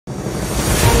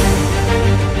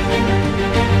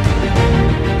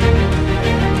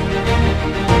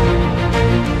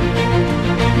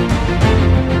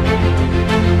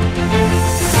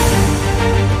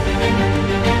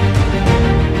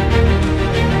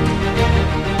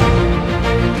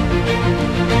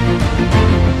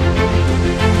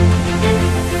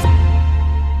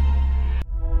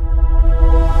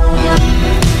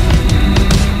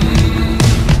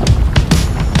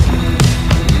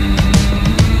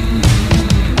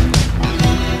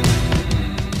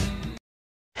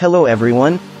Hello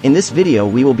everyone, in this video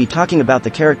we will be talking about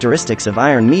the characteristics of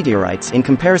iron meteorites in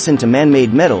comparison to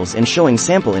man-made metals and showing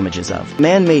sample images of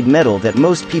man-made metal that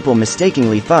most people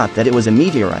mistakenly thought that it was a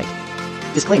meteorite.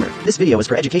 Disclaimer, this video is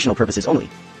for educational purposes only.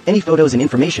 Any photos and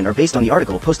information are based on the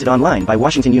article posted online by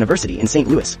Washington University in St.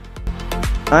 Louis.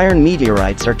 Iron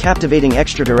meteorites are captivating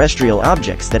extraterrestrial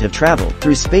objects that have traveled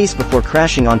through space before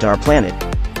crashing onto our planet.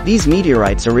 These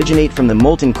meteorites originate from the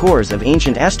molten cores of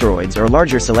ancient asteroids or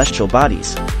larger celestial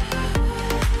bodies.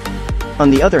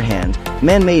 On the other hand,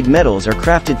 man-made metals are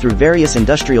crafted through various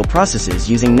industrial processes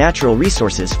using natural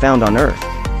resources found on Earth.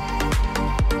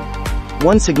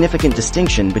 One significant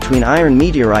distinction between iron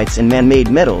meteorites and man-made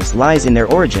metals lies in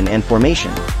their origin and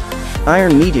formation.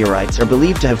 Iron meteorites are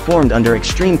believed to have formed under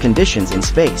extreme conditions in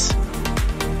space,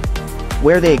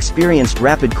 where they experienced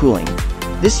rapid cooling.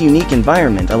 This unique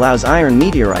environment allows iron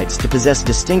meteorites to possess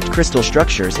distinct crystal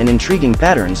structures and intriguing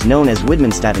patterns known as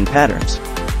Widmanstätten patterns.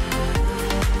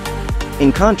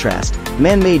 In contrast,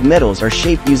 man-made metals are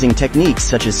shaped using techniques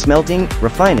such as smelting,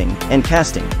 refining, and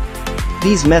casting.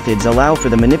 These methods allow for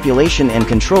the manipulation and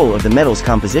control of the metal's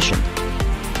composition,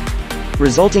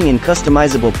 resulting in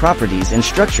customizable properties and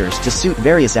structures to suit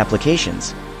various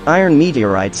applications. Iron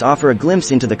meteorites offer a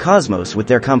glimpse into the cosmos with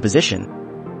their composition.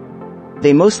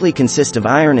 They mostly consist of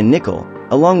iron and nickel,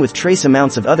 along with trace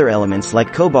amounts of other elements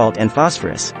like cobalt and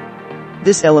phosphorus.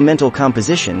 This elemental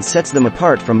composition sets them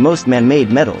apart from most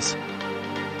man-made metals,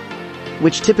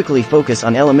 which typically focus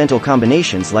on elemental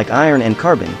combinations like iron and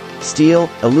carbon, steel,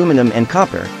 aluminum and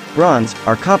copper, bronze,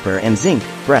 or copper and zinc,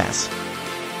 brass.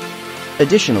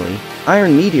 Additionally,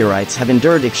 iron meteorites have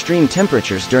endured extreme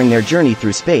temperatures during their journey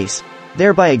through space,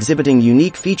 thereby exhibiting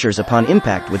unique features upon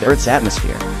impact with Earth's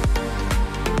atmosphere.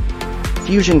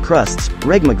 Fusion crusts,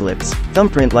 regmaglyphs,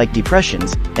 thumbprint-like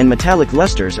depressions, and metallic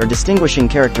lusters are distinguishing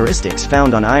characteristics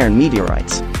found on iron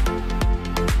meteorites,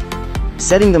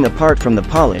 setting them apart from the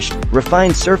polished,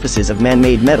 refined surfaces of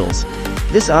man-made metals.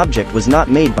 This object was not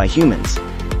made by humans.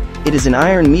 It is an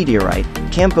iron meteorite,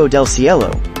 Campo del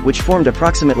Cielo, which formed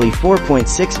approximately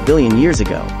 4.6 billion years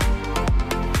ago.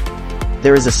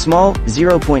 There is a small,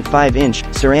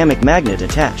 0.5-inch, ceramic magnet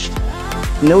attached.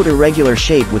 Note irregular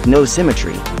shape with no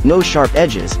symmetry, no sharp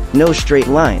edges, no straight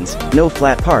lines, no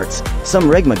flat parts, some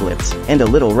regmaglyphs, and a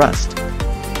little rust.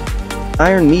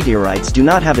 Iron meteorites do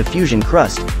not have a fusion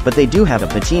crust, but they do have a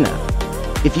patina.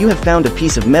 If you have found a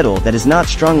piece of metal that is not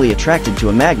strongly attracted to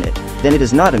a magnet, then it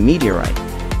is not a meteorite.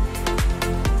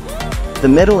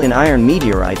 The metal in iron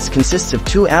meteorites consists of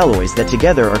two alloys that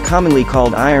together are commonly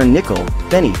called iron-nickel,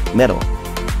 Fe metal.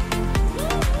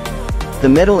 The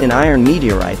metal in iron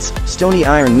meteorites, stony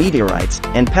iron meteorites,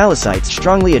 and pallasites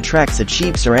strongly attracts a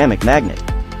cheap ceramic magnet.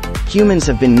 Humans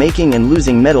have been making and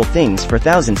losing metal things for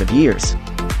thousands of years.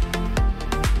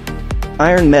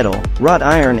 Iron metal, wrought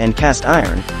iron and cast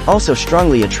iron, also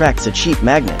strongly attracts a cheap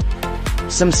magnet.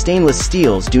 Some stainless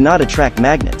steels do not attract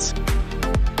magnets.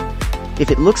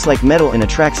 If it looks like metal and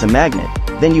attracts a magnet,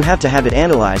 then you have to have it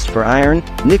analyzed for iron,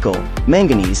 nickel,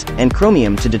 manganese, and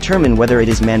chromium to determine whether it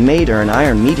is man-made or an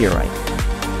iron meteorite.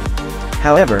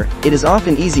 However, it is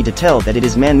often easy to tell that it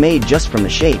is man-made just from the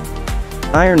shape.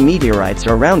 Iron meteorites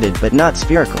are rounded but not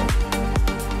spherical.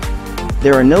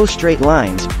 There are no straight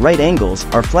lines, right angles,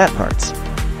 or flat parts.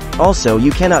 Also, you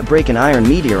cannot break an iron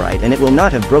meteorite and it will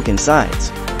not have broken sides.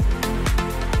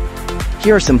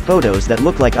 Here are some photos that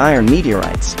look like iron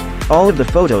meteorites. All of the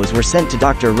photos were sent to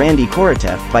Dr. Randy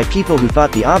Korotev by people who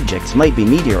thought the objects might be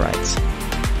meteorites.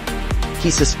 He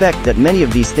suspects that many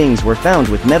of these things were found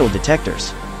with metal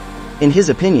detectors. In his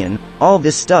opinion, all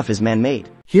this stuff is man-made.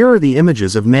 Here are the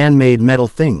images of man-made metal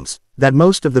things, that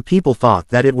most of the people thought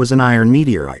that it was an iron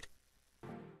meteorite.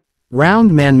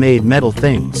 Round man-made metal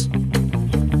things.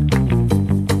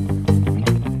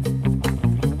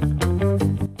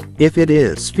 If it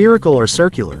is spherical or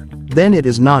circular, then it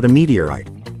is not a meteorite.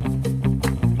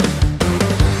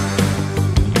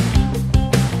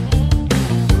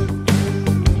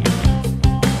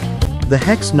 The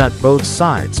hex nut both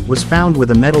sides was found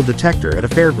with a metal detector at a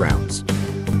fairgrounds.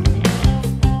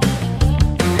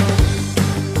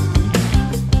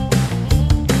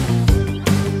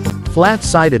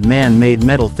 Flat-sided man-made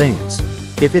metal things.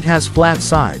 If it has flat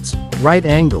sides, right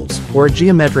angles, or a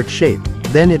geometric shape,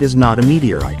 then it is not a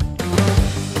meteorite.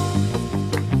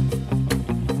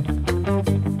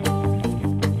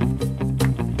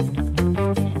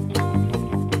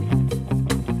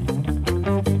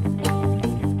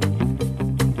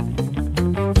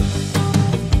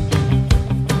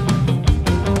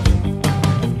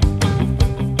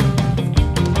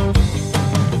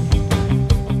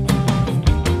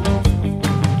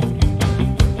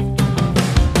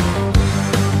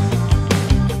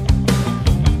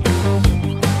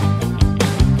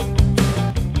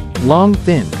 Long,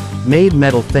 thin, made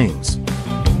metal things.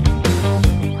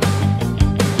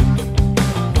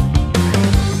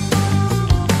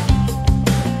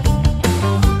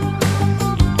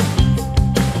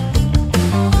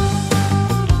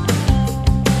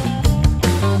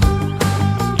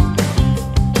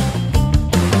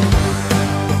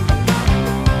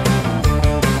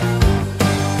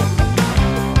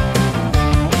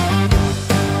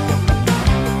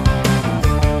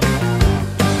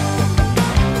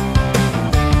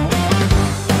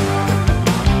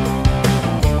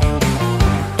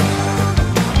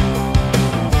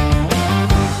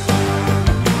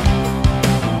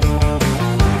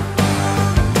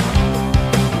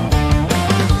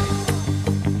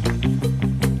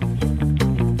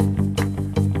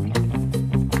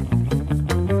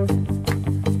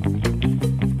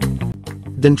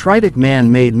 Dendritic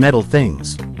man-made metal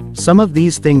things. Some of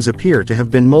these things appear to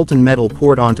have been molten metal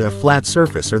poured onto a flat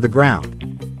surface or the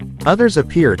ground. Others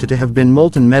appear to have been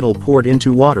molten metal poured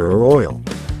into water or oil.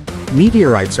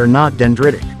 Meteorites are not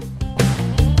dendritic.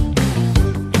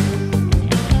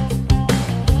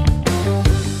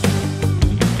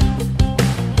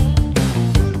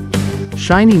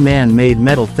 Shiny man-made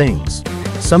metal things.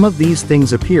 Some of these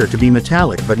things appear to be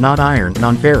metallic but not iron,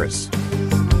 non-ferrous.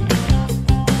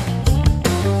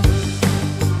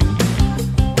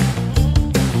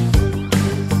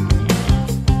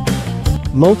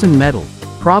 Molten metal,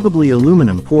 probably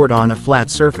aluminum poured on a flat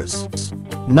surface.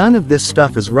 None of this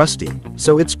stuff is rusty,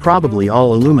 so it's probably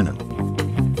all aluminum.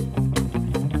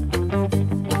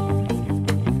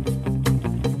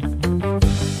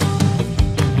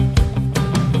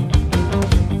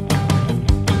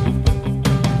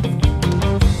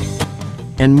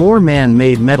 And more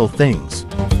man-made metal things.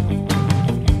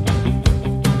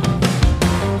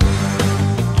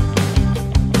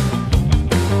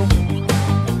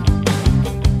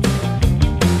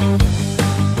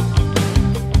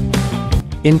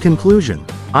 In conclusion,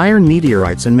 iron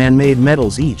meteorites and man-made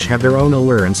metals each have their own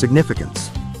allure and significance.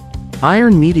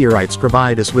 Iron meteorites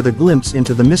provide us with a glimpse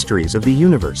into the mysteries of the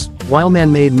universe, while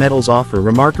man-made metals offer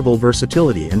remarkable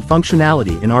versatility and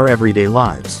functionality in our everyday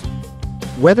lives.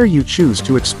 Whether you choose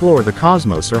to explore the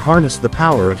cosmos or harness the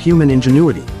power of human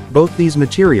ingenuity, both these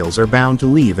materials are bound to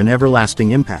leave an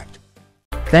everlasting impact.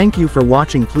 Thank you for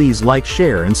watching. Please like,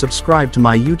 share and subscribe to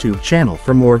my YouTube channel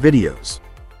for more videos.